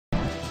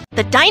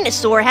The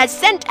dinosaur has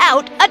sent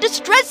out a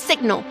distress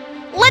signal.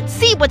 Let's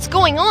see what's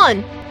going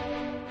on.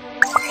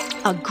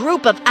 A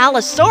group of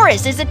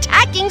Allosaurus is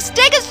attacking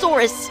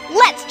Stegosaurus.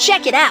 Let's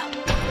check it out.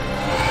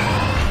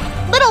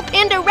 Little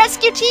Panda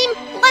Rescue Team,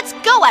 let's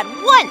go at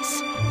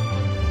once.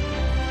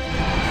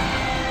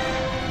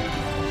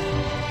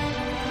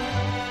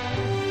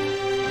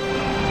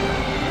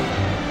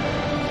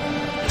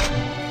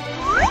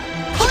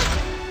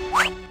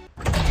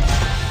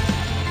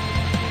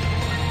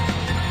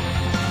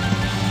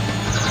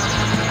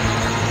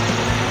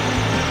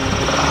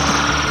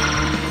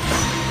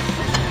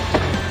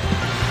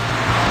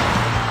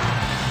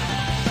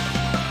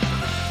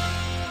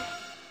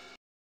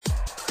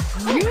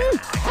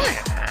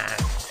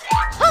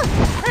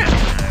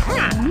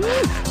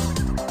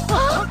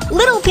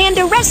 Little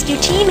Panda Rescue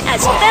Team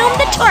has found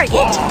the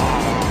target.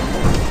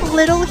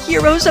 Little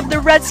heroes of the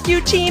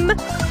rescue team,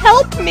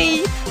 help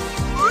me!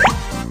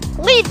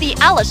 Leave the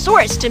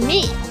Allosaurus to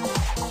me.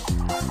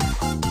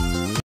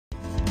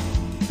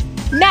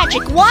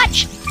 Magic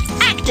Watch,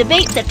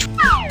 activate the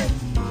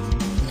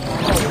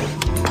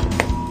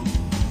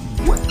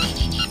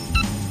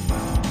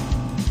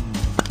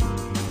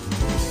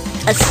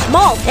a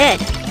small head,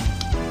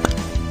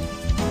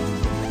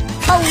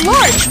 a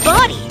large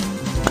body,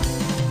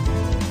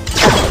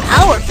 a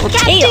powerful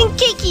tail. Captain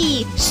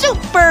Kiki,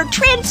 super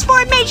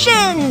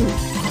transformation!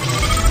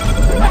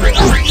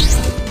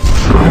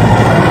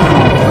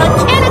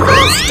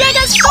 Mechanical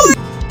Stegosaur!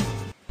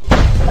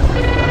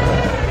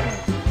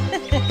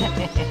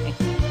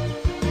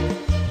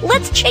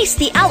 Let's chase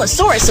the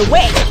Allosaurus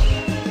away.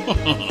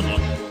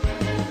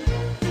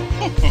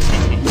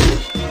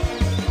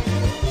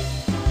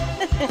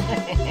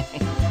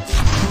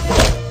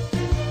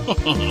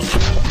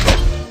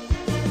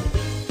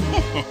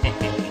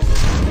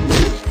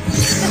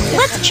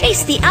 Let's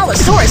chase the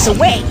Allosaurus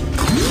away.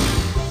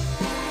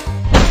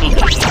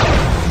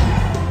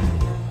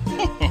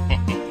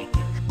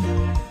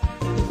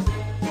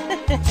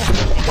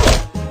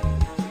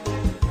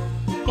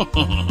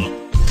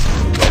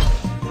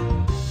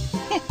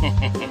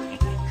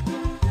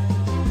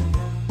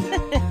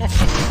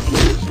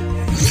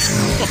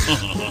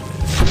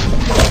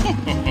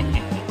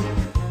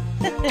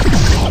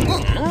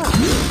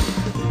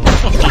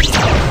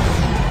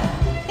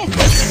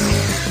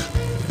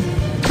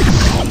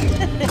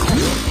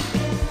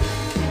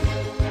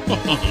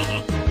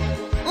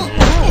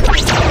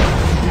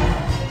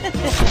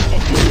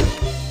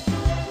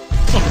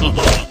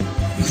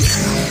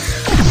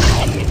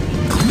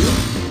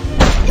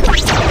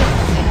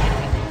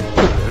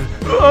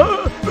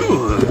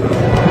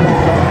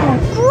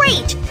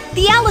 Great!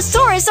 The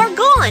Allosaurus are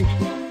gone!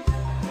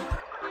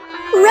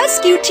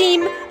 Rescue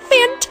team,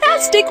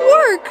 fantastic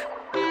work!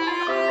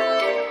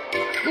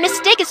 Miss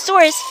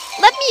Stegosaurus,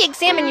 let me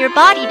examine your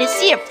body to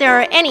see if there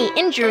are any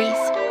injuries.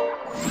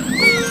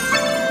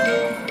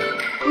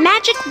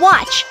 Magic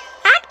Watch,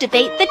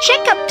 activate the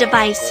checkup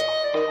device.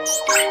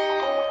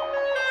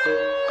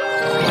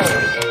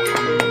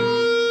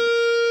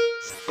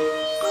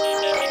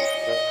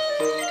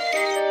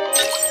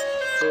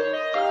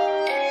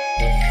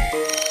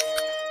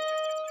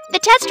 The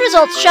test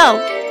results show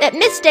that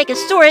Miss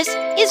Stegosaurus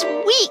is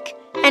weak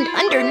and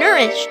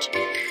undernourished.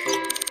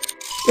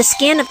 The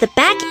scan of the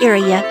back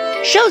area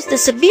shows the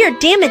severe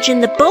damage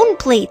in the bone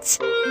plates.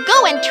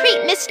 Go and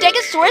treat Miss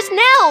Stegosaurus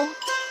now!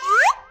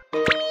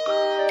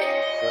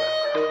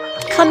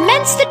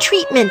 Commence the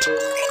treatment.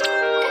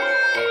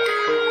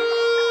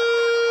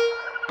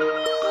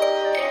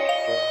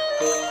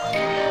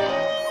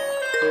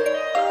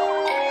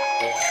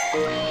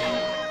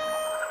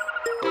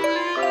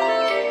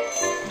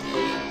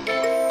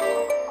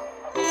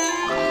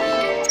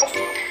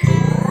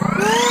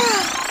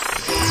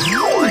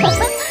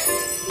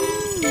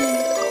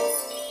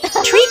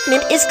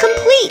 Treatment is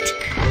complete.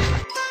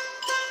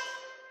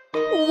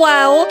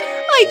 Wow,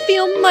 I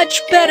feel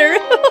much better.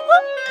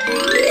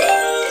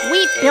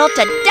 We've built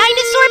a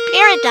dinosaur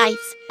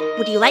paradise.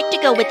 Would you like to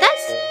go with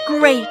us?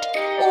 Great.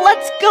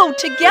 Let's go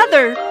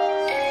together.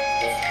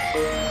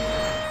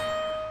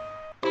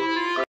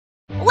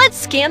 Let's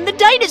scan the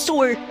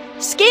dinosaur.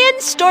 Scan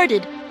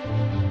started.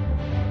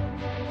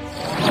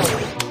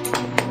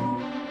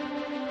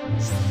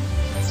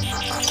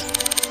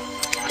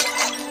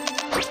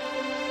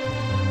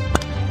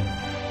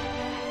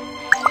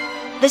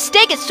 The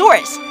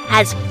Stegosaurus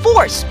has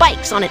 4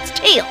 spikes on its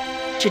tail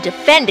to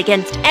defend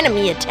against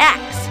enemy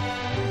attacks.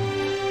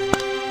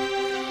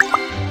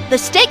 The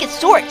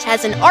Stegosaurus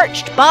has an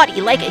arched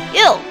body like a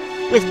hill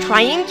with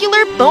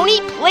triangular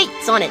bony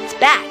plates on its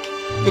back.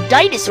 The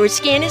dinosaur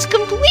scan is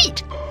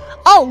complete.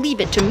 I'll leave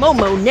it to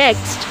Momo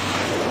next.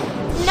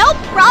 No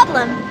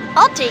problem.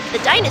 I'll take the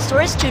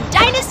dinosaurs to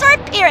Dinosaur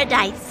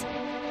Paradise.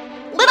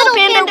 Little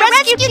Panda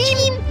Rescue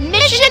Team,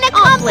 mission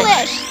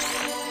accomplished.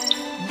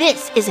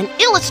 This is an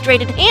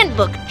illustrated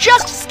handbook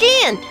just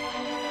scanned.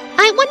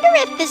 I wonder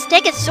if the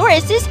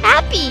Stegosaurus is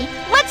happy.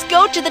 Let's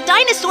go to the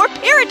Dinosaur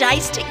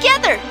Paradise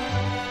together.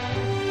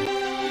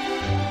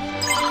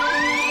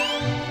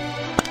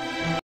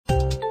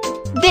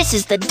 This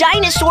is the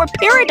dinosaur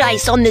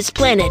paradise on this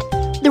planet.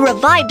 The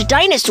revived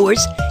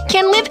dinosaurs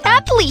can live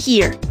happily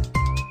here.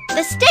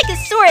 The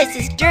Stegosaurus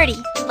is dirty.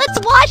 Let's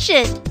wash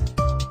it.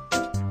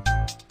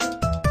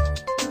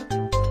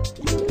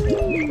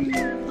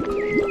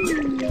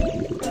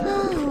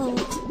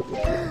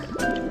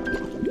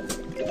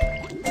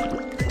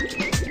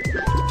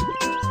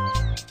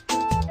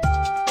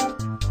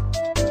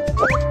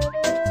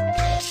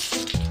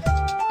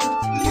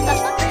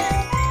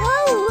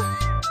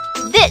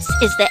 This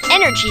is the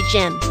energy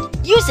gem.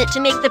 Use it to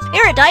make the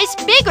paradise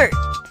bigger.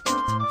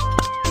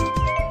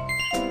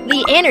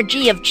 The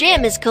energy of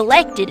gem is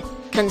collected.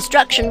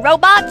 Construction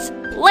robots,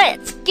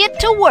 let's get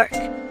to work.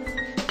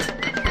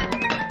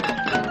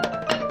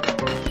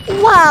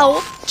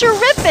 Wow,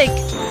 terrific!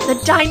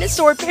 The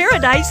dinosaur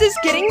paradise is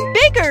getting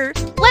bigger.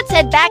 Let's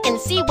head back and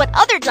see what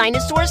other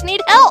dinosaurs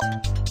need help.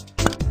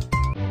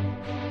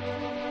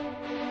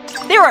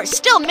 There are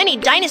still many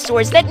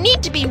dinosaurs that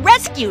need to be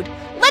rescued.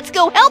 Let's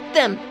go help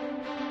them.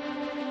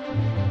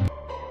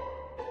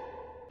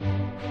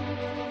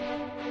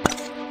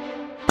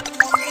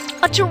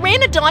 A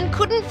pteranodon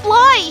couldn't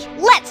fly.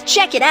 Let's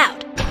check it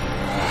out.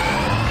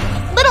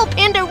 Little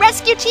Panda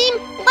Rescue Team,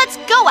 let's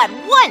go at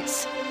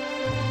once.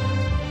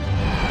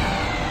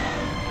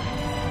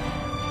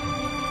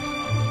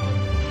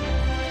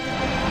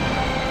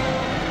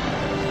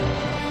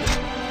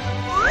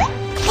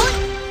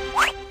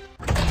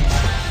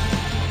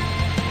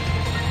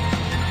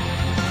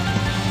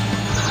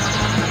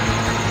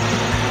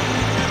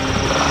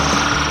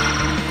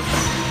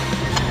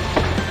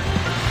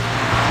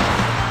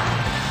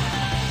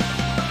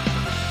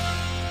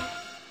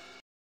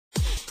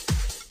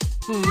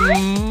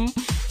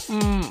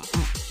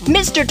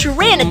 Mr.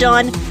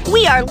 Pteranodon,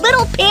 we are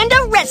Little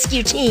Panda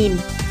Rescue Team.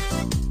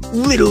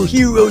 Little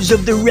heroes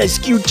of the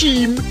rescue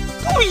team,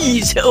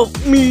 please help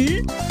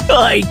me.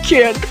 I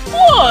can't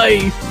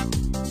fly.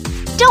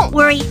 Don't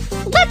worry,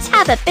 let's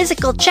have a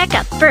physical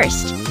checkup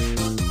first.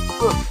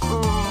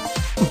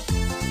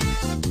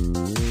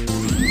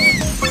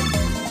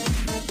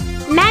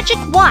 Magic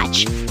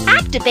Watch.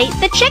 Activate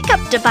the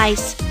checkup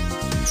device.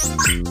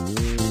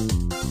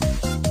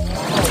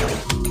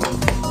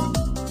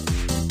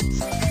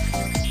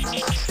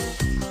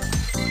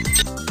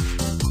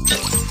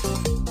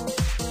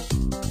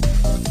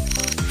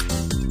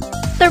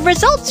 The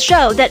results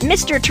show that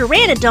Mr.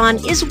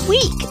 Pteranodon is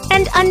weak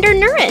and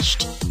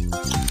undernourished.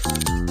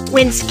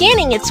 When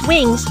scanning its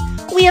wings,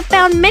 we have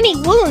found many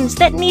wounds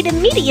that need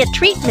immediate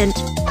treatment.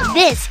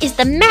 This is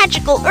the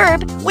magical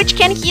herb which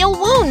can heal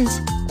wounds.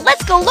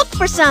 Let's go look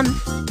for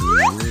some.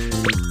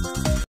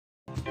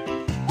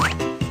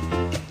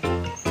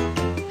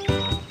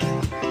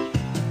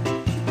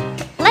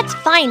 Let's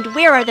find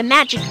where are the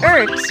magic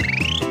herbs.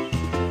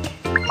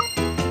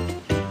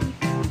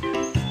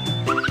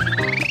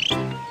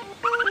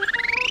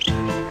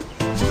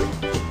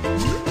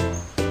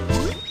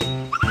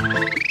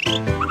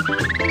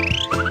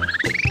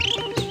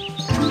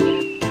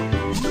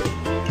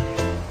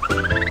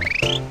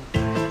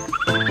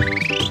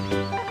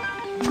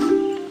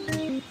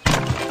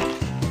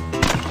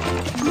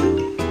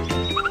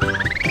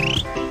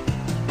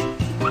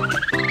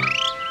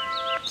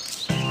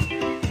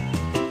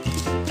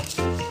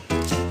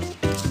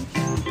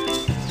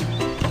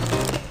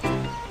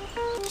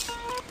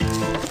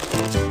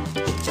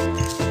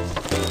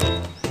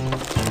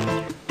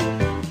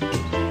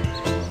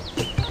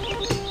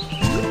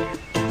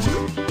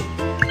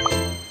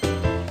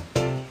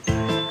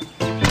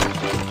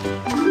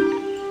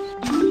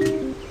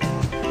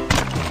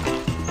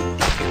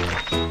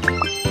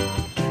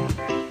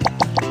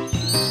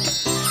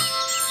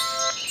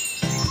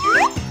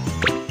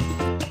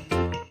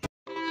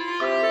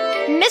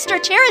 Mr.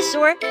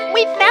 Pterosaur,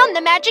 we found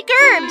the magic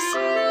herbs.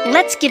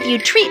 Let's give you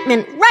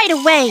treatment right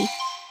away.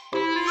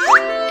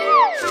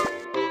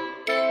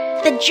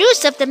 The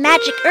juice of the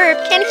magic herb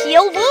can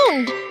heal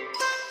wound.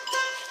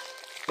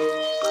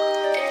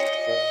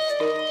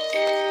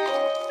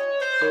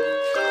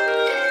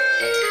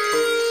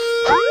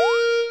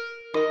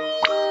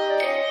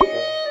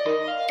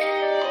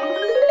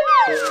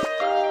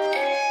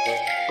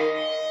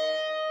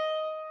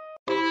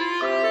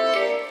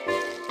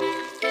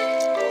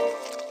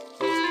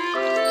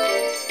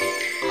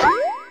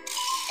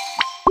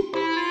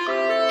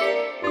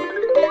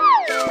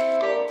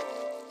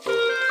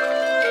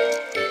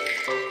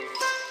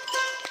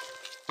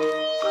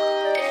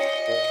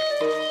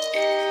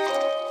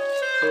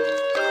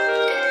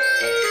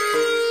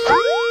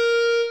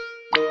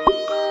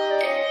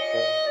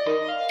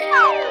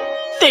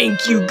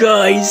 Thank you,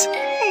 guys.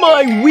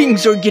 My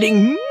wings are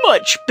getting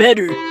much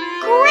better.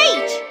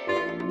 Great!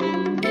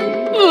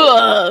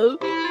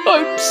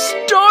 I'm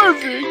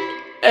starving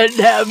and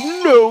have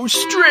no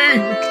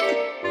strength.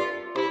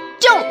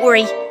 Don't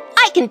worry,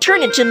 I can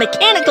turn into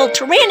Mechanical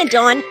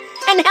Pteranodon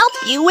and help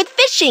you with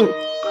fishing.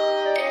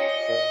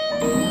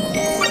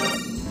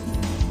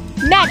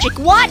 Magic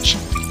Watch,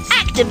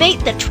 activate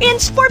the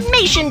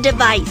transformation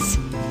device.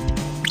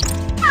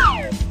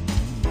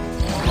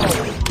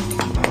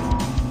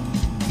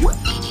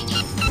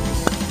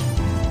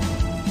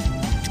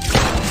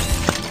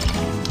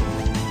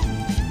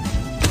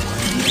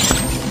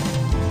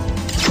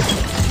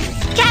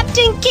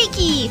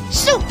 ready!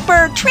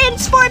 Super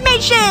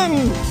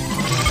transformation!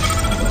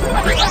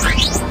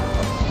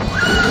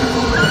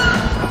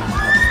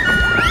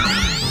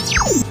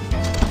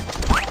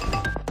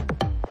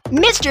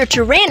 Mr.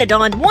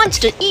 Pteranodon wants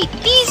to eat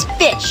these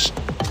fish.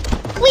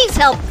 Please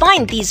help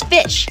find these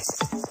fish.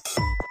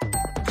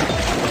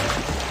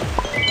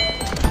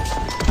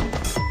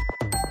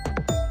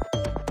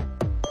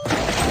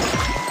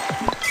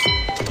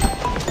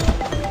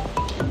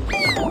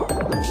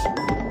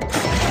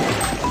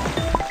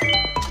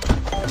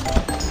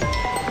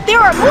 There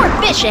are more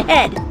fish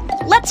ahead.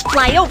 Let's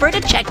fly over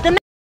to check them out.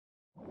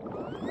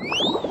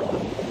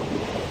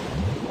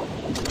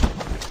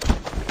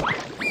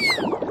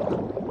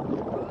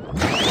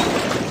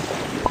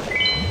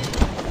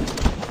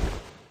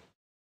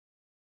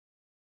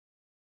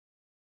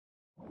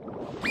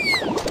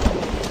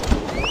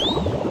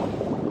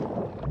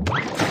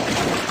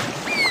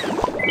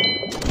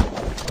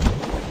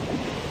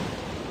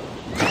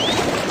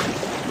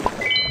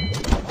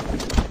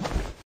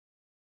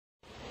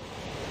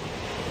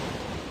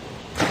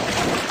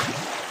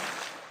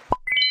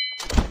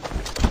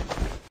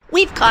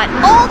 We've caught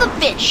all the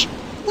fish.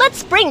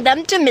 Let's bring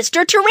them to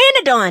Mr.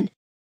 Pteranodon.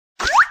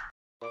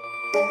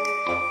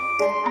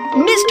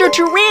 Mr.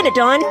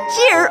 Pteranodon,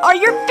 here are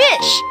your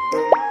fish.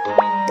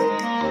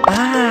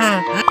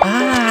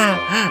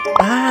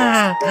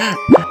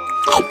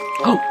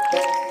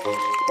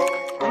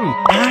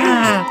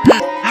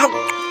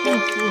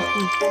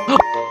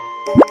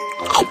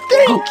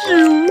 Thank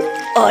you.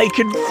 I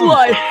can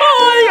fly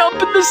high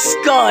up in the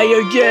sky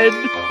again.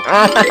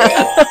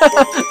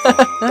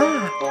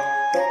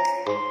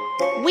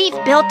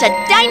 We've built a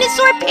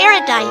dinosaur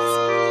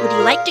paradise. Would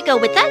you like to go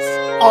with us?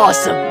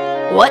 Awesome.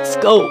 Let's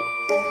go.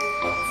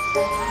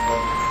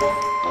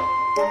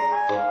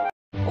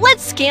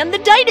 Let's scan the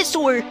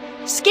dinosaur.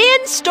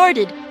 Scan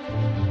started.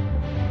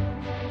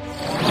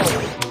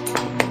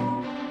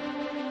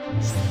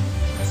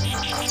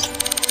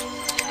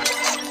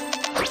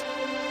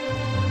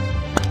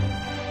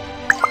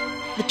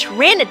 The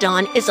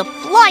Pteranodon is a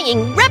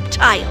flying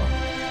reptile.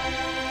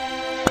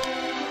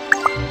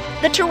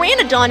 The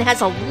Pteranodon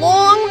has a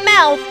long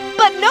mouth,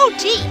 but no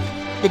teeth.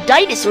 The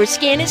dinosaur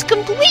scan is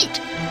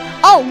complete.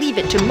 I'll leave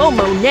it to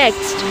Momo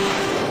next.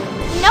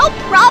 No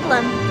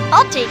problem.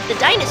 I'll take the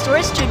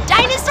dinosaurs to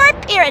Dinosaur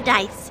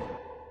Paradise.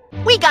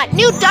 We got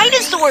new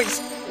dinosaurs.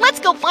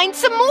 Let's go find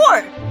some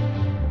more.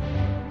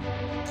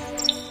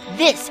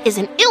 This is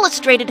an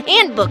illustrated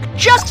handbook.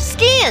 Just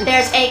scan.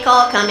 There's a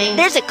call coming.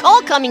 There's a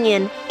call coming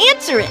in.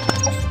 Answer it.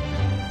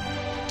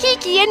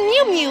 Kiki and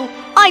Mew Mew,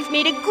 I've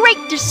made a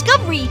great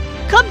discovery.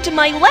 Come to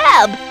my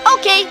lab.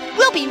 Okay,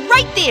 we'll be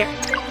right there.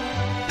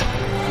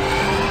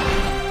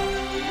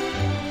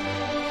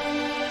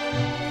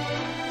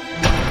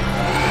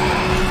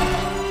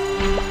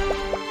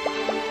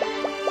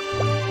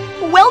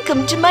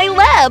 Welcome to my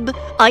lab.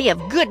 I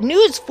have good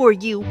news for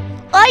you.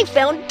 I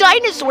found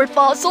dinosaur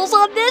fossils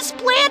on this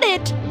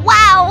planet.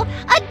 Wow,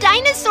 a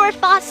dinosaur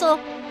fossil.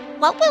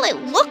 What will it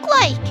look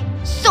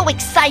like? So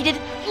excited.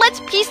 Let's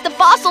piece the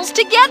fossils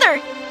together.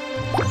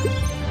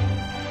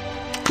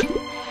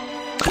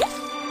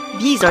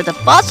 These are the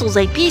fossils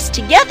I pieced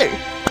together.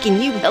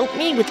 Can you help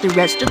me with the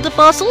rest of the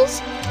fossils?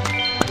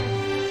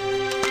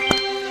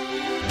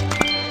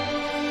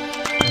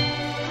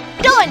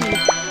 Done!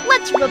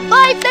 Let's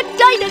revive the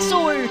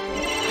dinosaur!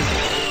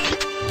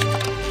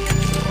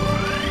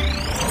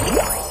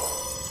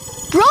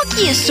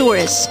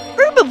 Brachiosaurus,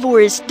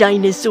 herbivorous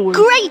dinosaur.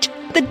 Great!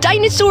 The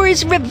dinosaur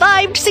is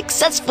revived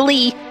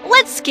successfully.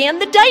 Let's scan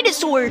the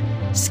dinosaur.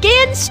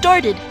 Scan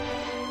started.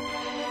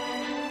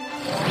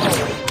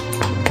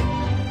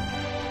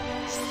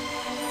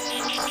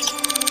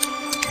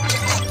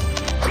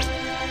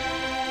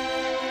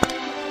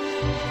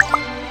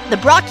 The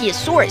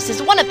Brachiosaurus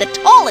is one of the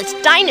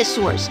tallest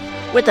dinosaurs,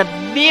 with a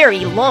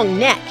very long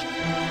neck.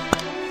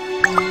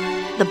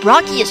 The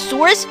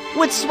Brachiosaurus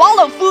would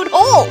swallow food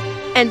whole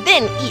and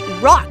then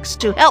eat rocks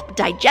to help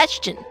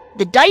digestion.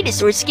 The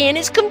dinosaur scan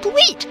is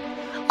complete.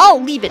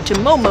 I'll leave it to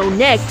Momo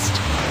next.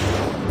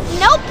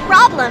 No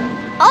problem.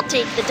 I'll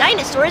take the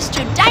dinosaurs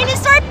to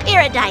Dinosaur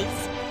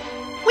Paradise.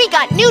 We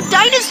got new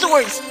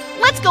dinosaurs.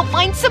 Let's go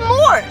find some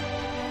more.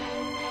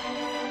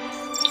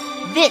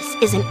 This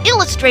is an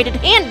illustrated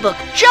handbook.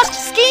 Just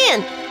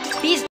scan.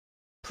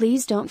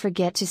 Please don't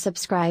forget to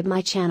subscribe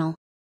my channel.